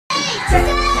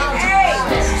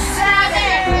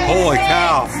Holy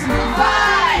cow.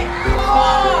 5,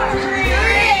 4,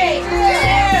 3, 2,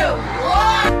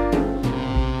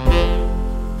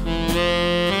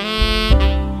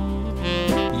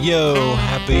 1. Yo,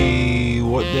 happy,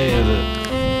 what day is it?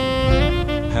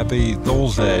 Happy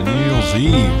Thursday, New Year's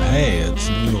Eve. Hey, it's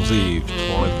New Year's Eve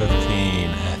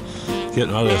 2015.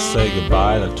 Getting ready to say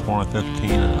goodbye to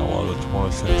 2015 and hello to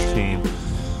 2016.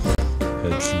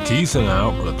 It's decent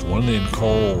out, but it's windy and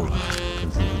cold,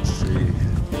 as you can see.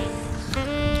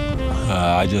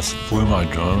 I just flew my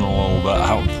drone a little bit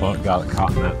out in front, got it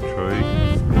caught in that tree.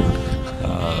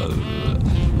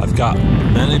 I've got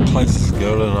many places to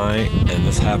go tonight, and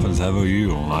this happens every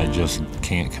year, and I just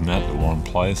can't commit to one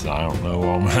place. I don't know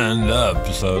where I'm going to end up,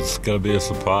 so it's going to be a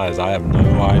surprise. I have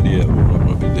no idea what I'm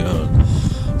going to be doing.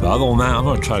 But other than that, I'm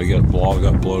going to try to get a blog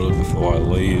uploaded before I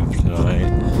leave tonight,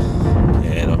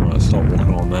 and I'm going to start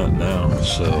working on that now.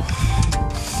 So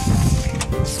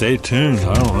stay tuned.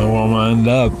 I don't know where I'm going to end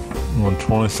up when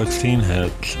 2016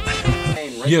 hits.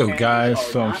 Yo guys,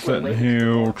 so I'm sitting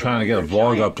here trying to get a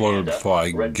vlog uploaded before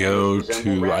I go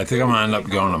to, I think I'm going to end up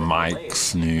going to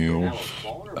Mike's News.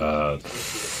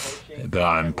 But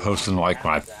I'm posting like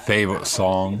my favorite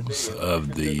songs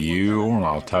of the year, and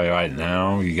I'll tell you right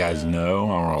now, you guys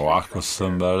know I'm going to rock with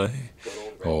somebody,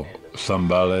 or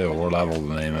whatever the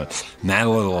name is.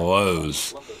 Natalie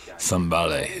LaRose,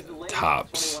 Somebody,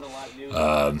 tops.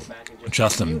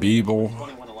 Justin Bieber,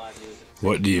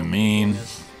 What Do You Mean?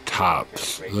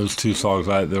 Tops. Those two songs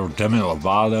right there. Demi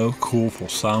Lovato, Cool for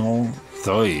Summer,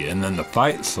 3. And then the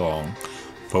fight song,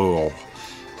 4.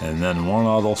 And then one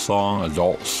other song,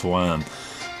 Adult Swim.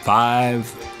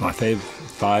 5, my favorite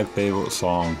 5 favorite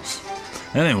songs.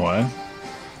 Anyway,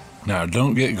 now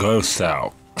don't get grossed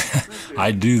out.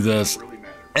 I do this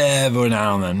every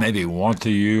now and then, maybe once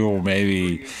a year, or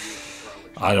maybe,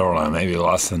 I don't know, maybe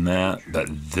less than that. But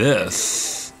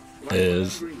this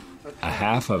is a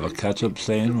half of a ketchup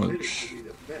sandwich.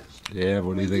 Yeah,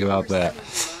 what do you think about that?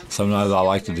 Sometimes I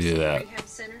like to do that.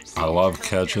 I love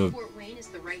ketchup,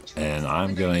 and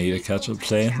I'm gonna eat a ketchup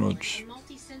sandwich.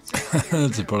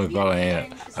 It's a pretty funny,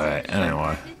 ain't it? Alright,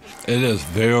 anyway. It is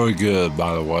very good,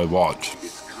 by the way. Watch.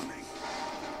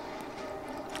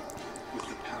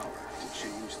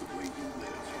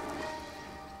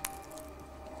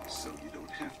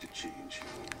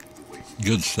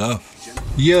 Good stuff.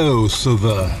 Yo, so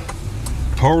the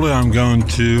party I'm going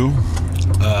to,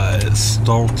 it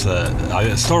started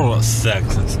at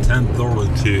 6. It's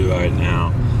 10:32 right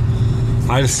now.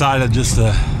 I decided just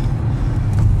to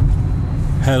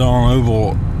head on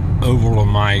over to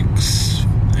Mike's,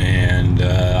 and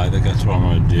I think that's what I'm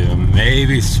going to do.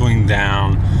 Maybe swing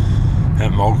down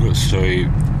at Market Street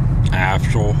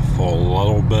after for a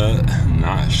little bit.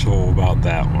 Not sure about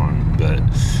that one, but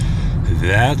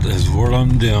that is what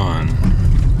I'm doing.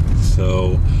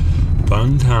 So,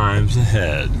 fun times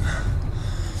ahead.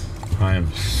 I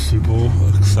am super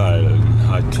excited.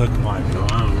 I took my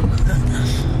drone.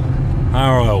 I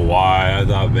don't know why. I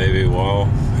thought maybe, well,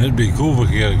 it'd be cool if we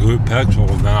could get a group picture,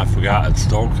 and then I forgot it's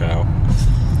dark out.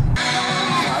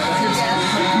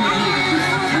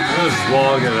 Just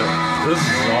vlogging it. This is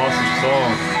an awesome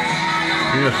song.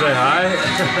 You gonna say hi?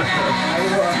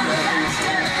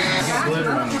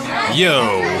 Yo!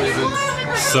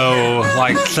 So,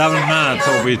 like 7 minutes,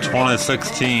 it'll be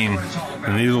 2016,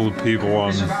 and these are the people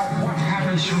I'm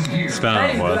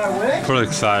spending it with. Pretty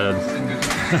excited.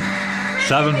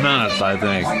 7 minutes, I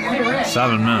think.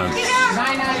 7 minutes.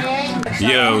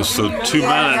 Yo, so 2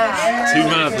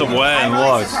 minutes away, and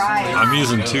look, I'm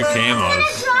using 2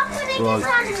 cameras. Look.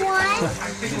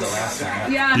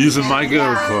 Using my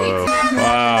GoPro.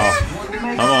 Wow.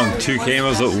 I'm on 2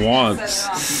 cameras at once.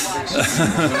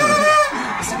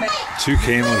 2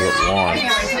 cameras at once.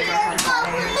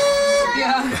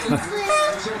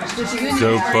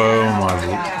 GoPro,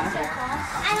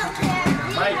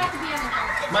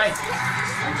 Mike.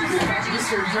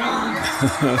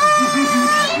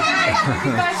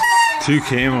 2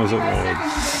 cameras at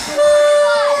once.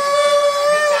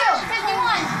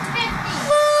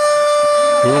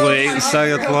 We're only 8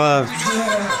 seconds left.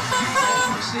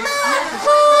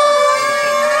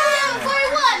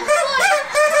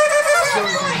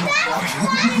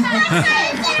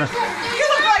 You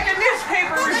look like a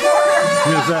newspaper reporter.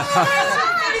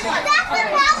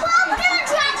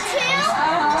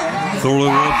 Through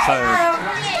the website.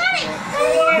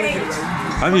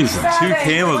 I'm using 2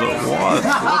 cameras at once.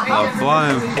 What the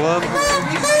flying flip?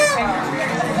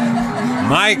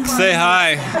 Mike, say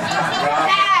hi.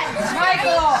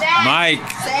 Mike.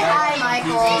 Say hi,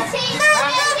 Michael.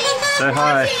 Say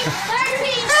hi.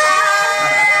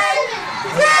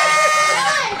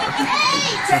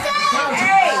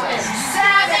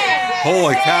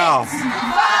 Holy cow. 5,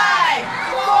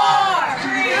 4, 3,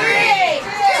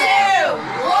 2,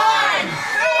 1.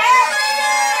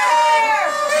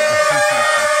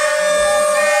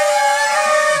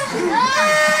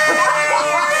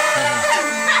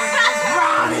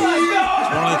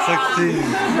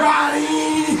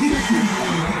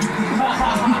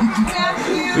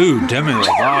 Ooh, Demi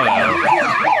Lovato.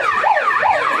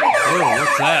 Oh,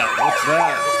 what's that? What's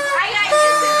that?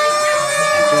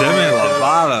 Demi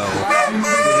Lovato.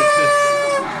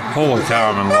 Holy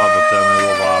cow, I'm in love with Demi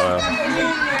Lovato.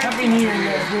 Happy New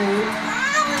Year, dude.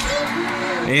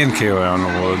 And Kaylee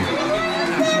Underwood.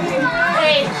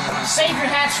 Hey, save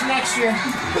your hats for next year.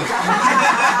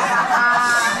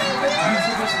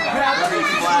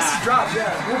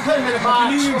 We'll put them in a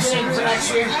box. We'll save them for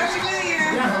next year.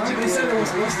 Yeah, they said it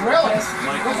was really?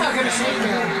 Look how good a shape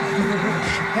you're in.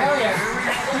 Hell yeah.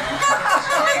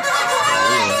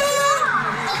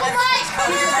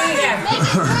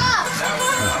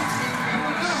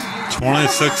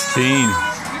 2016.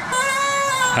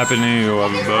 Happy New Year,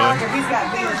 everybody.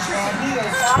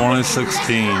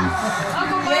 2016.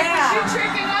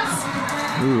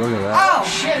 Ooh, look at that. Oh,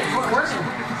 Shit, it's working.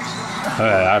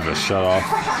 Hey, I have to shut off.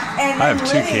 I have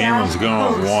two cameras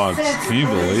going at once. Can you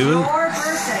believe it?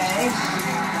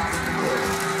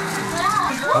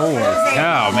 Holy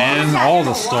cow, man. All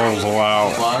the stalls are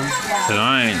out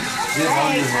tonight.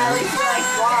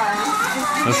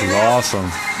 This is awesome.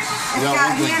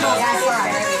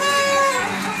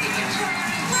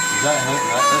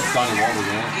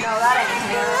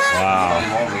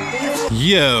 Wow.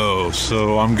 Yo,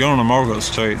 so I'm going to Margaret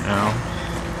Street now.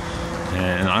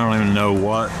 And I don't even know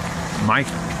what. Mike,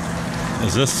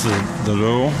 is this the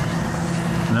door?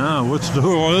 No, which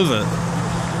door is it?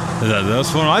 Is that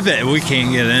this one? I bet we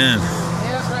can't get in. Yeah,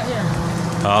 that's right here.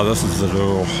 Oh, this is the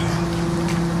door.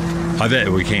 I bet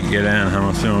we can't get in. How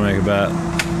much you want to make a bet?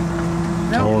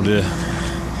 Told you. Yo,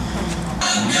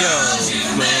 so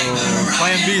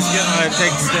Plan B's getting ready to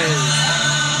take stage.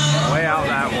 Way out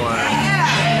that way.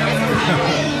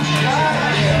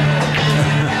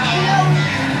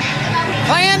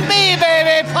 Plan B,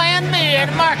 baby. Plan B at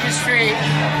Market Street.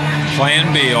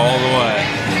 Plan B all the way.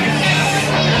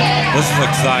 This is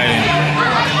exciting.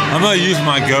 I'm going to use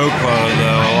my GoPro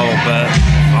though a little bit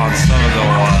on some of the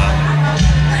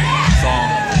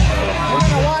songs. We're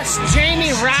going to watch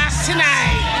Jamie rock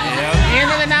tonight. Yep. At the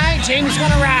end of the night, Jamie's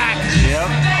going to rock. Yep,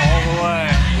 all the way.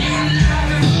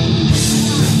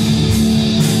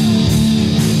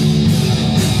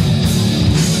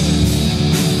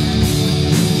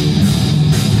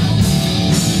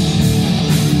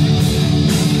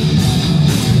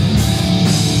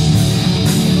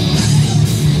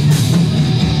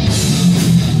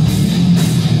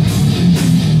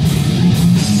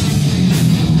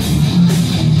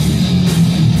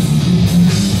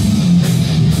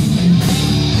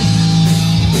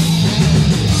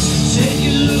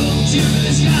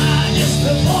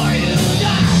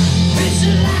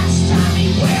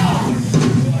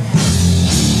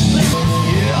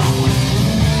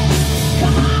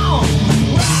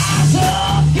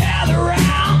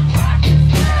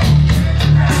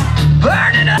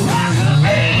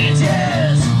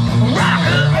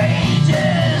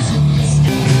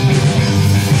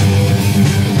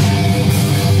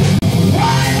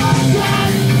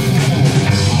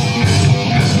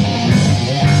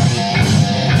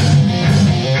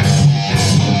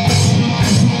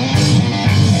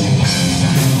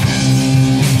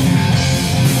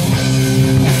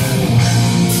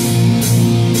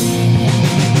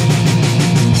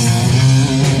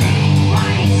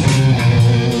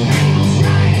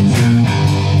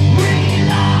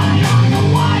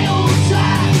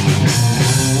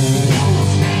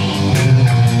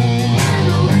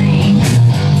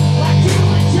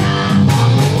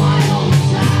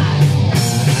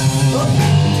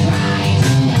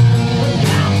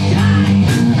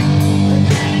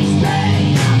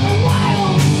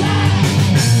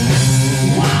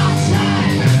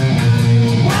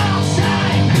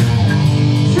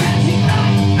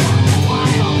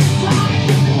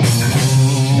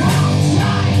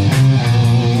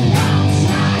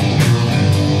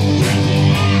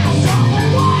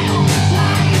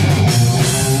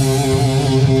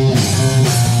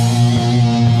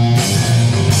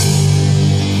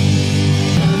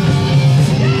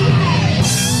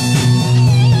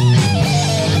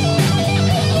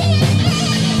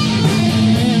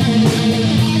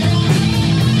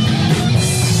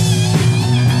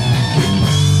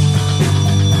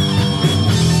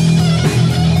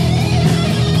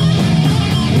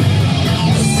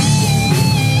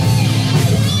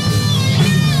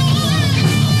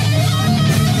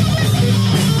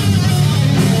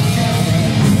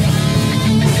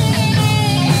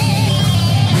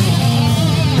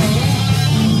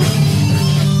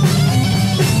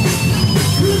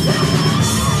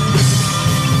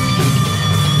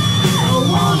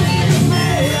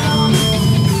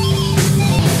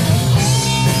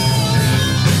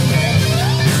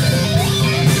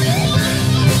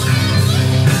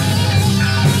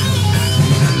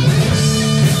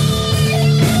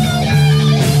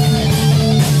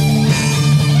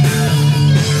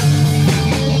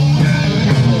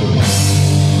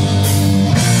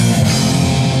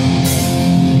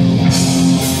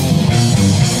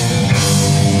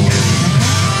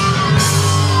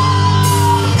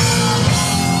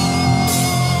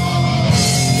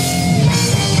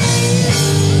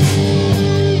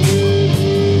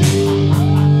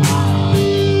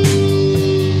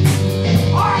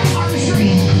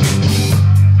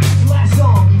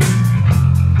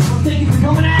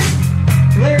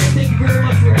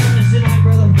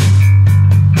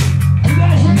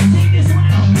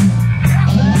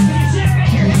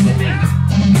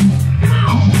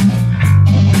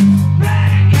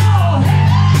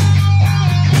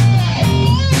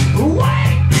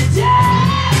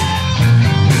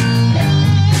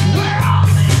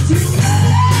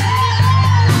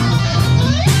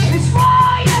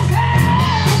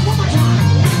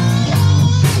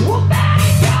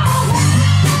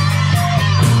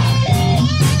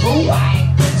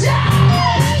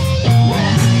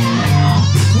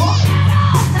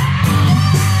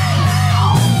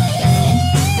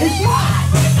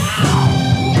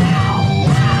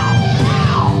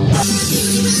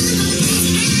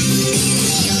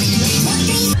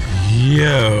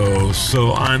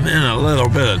 So I'm in a little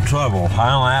bit of trouble.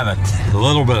 I only have a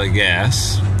little bit of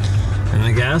gas, and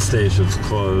the gas station's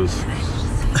closed.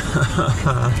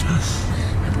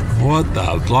 What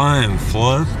the blind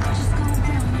flip?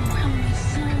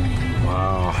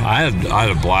 Wow, I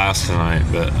had a blast tonight,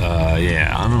 but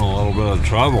yeah, I'm in a little bit of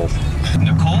trouble.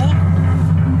 Nicole?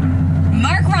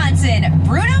 Mark Ronson,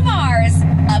 Bruno Mars,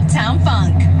 Uptown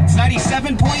Funk. It's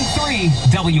 97.3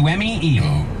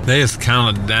 WMEE. They just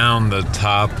counted down the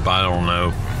top, I don't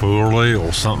know, 40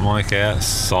 or something like that,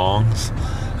 songs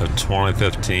of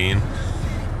 2015.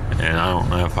 And I don't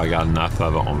know if I got enough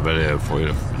of it on video for you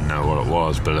to know what it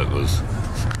was, but it was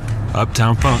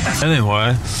Uptown Funk.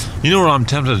 Anyway, you know what I'm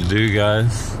tempted to do,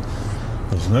 guys?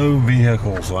 There's no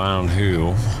vehicles around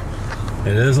here.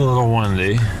 It is a little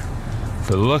windy,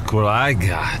 but look what I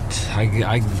got.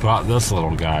 I brought this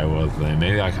little guy with me.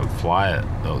 Maybe I could fly it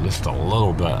just a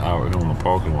little bit out in the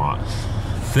parking lot.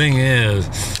 Thing is,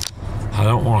 I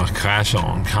don't want to crash it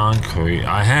on concrete.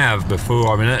 I have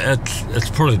before. I mean, it's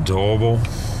pretty durable.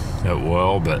 It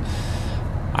will, but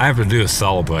I have to do a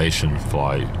celebration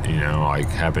flight, you know, like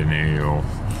Happy New Year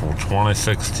for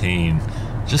 2016.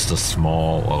 Just a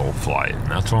small little flight. And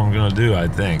that's what I'm going to do, I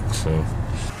think. So.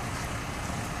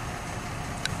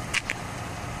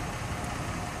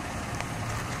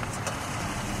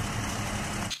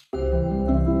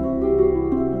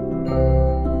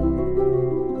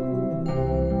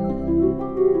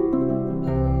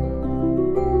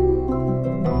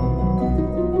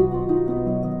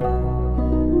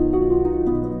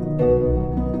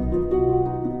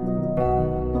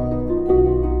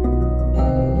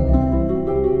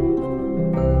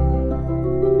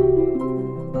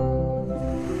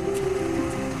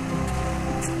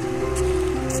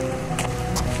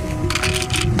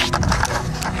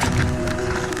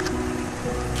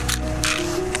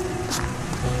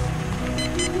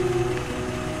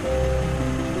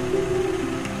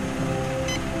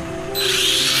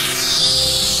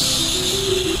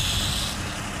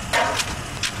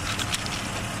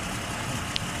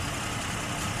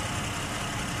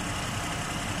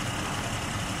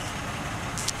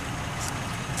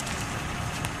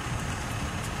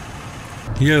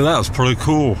 Yeah, that was pretty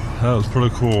cool. That was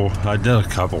pretty cool. I did a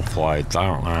couple flights. I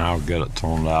don't know how good it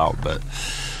turned out, but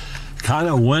kind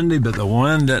of windy, but the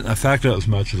wind didn't affect it as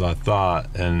much as I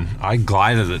thought. And I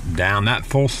glided it down. That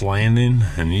false landing,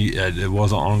 and it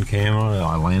wasn't on camera.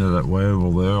 I landed it way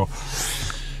over there,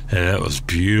 and it was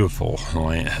beautiful.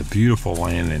 A beautiful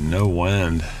landing, no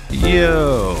wind.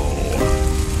 Yo,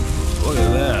 look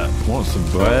at that. Want some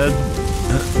bread?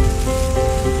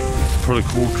 Pretty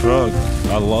cool truck.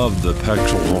 I love the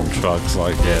petrol on trucks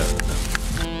like that.